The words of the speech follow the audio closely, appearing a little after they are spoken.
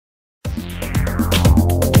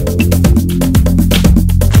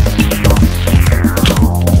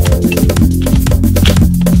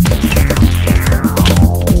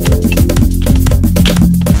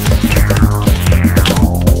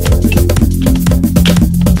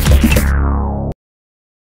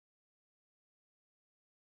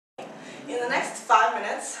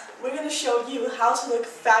show you how to look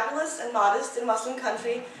fabulous and modest in a Muslim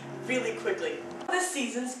country really quickly. This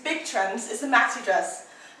season's big trend is the maxi dress.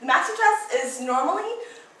 The maxi dress is normally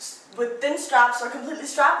with thin straps or completely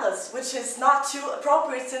strapless, which is not too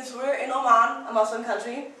appropriate since we're in Oman, a Muslim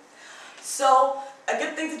country. So a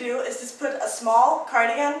good thing to do is just put a small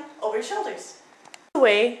cardigan over your shoulders. The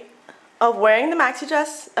way of wearing the maxi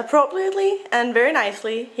dress appropriately and very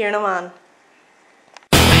nicely here in Oman.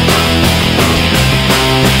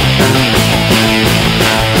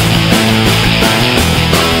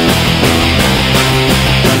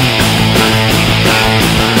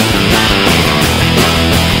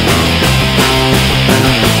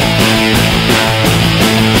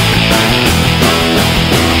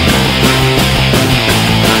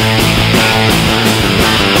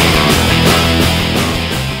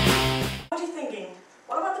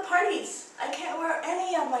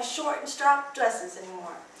 Short and strapped dresses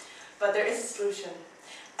anymore. But there is a solution.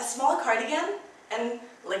 A small cardigan and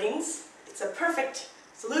leggings, it's a perfect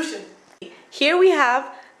solution. Here we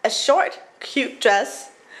have a short, cute dress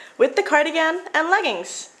with the cardigan and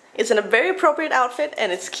leggings. It's in a very appropriate outfit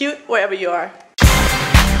and it's cute wherever you are.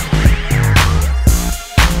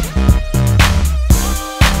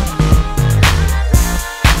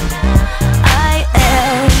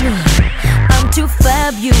 I'm too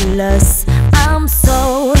fabulous. I'm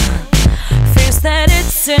so fierce that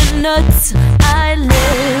it's in nuts. I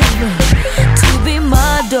live to be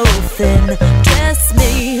my dolphin. Dress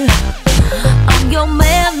me, I'm your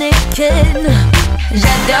mannequin.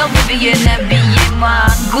 J'adore bébé, habillez-moi.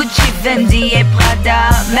 Gucci, Fendi et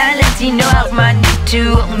Prada, Valentino, Armani,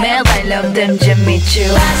 Tour. Merde, I love them, Jimmy Choo.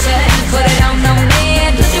 Fashion, put it on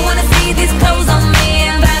me. Don't you wanna see these clothes on me?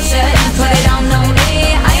 Fashion, put it on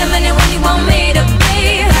me. I am anyone you want me to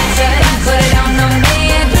be. Fashion, put it on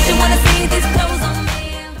me. Don't you wanna see these clothes on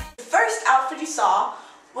me? The first outfit you saw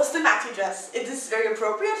was the maxi dress. It is very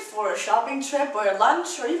appropriate for a shopping trip or a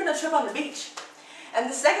lunch or even a trip on the beach. And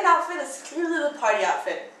the second outfit is clearly the party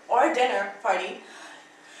outfit or a dinner party.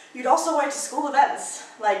 You'd also wear to school events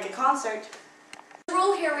like a concert. The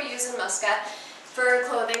rule here we use in Muscat for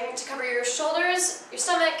clothing to cover your shoulders, your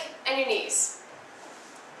stomach, and your knees.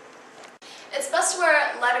 It's best to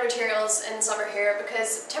wear lighter materials in summer here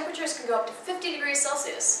because temperatures can go up to 50 degrees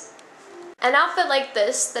Celsius. An outfit like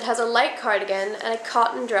this that has a light cardigan and a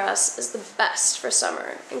cotton dress is the best for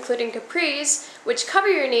summer, including capris, which cover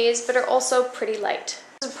your knees but are also pretty light.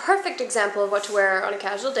 It's a perfect example of what to wear on a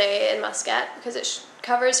casual day in Muscat because it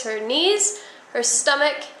covers her knees, her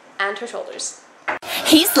stomach, and her shoulders.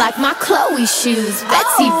 He's like my Chloe shoes,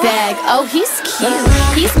 Betsy bag, oh he's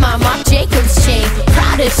cute. He's my Marc Jacobs chain,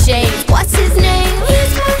 Prada shades, what's his name?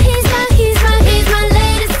 He's my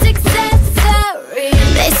latest accessory.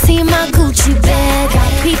 They see my Gucci bag,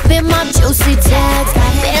 peeping my juicy tags.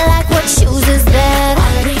 They like what shoes is that?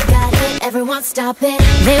 Already got it, everyone stop it.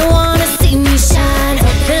 They wanna see me shine,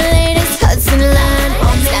 the latest Hudson line.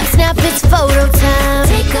 Snap, snap, it's photo time.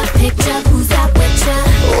 Take a picture, who's that with ya?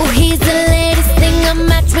 Oh, he's the latest thing I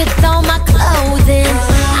match with all my clothing.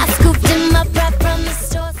 I scooped him up right from the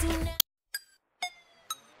store.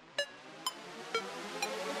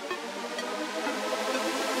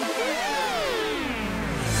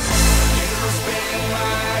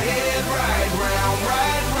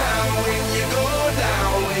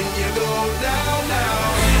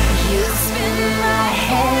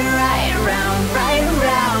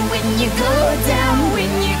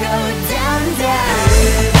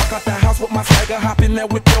 With my swagger, hop in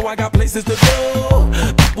that whip, yo, I got places to go.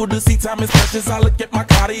 People to see, time is precious. I look at my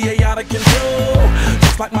Cartier out of control.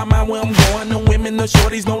 Just like my mind where I'm going, the women, the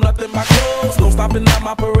shorties know nothing but clothes. No stopping at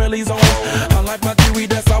my Pirelli's on. Unlike my jewelry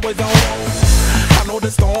that's always on. I know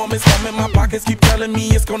the storm is coming, my pockets keep telling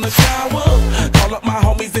me it's gonna shower. Call up my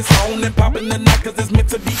homies, it's on and popping the night cause it's meant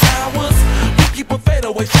to be ours. We keep a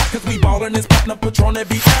fadeaway shot cause we ballin' this platinum Patron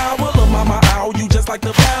every hour. Look mama, ow, you just like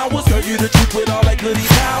the flowers. Girl, you the truth with all that goody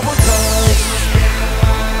power.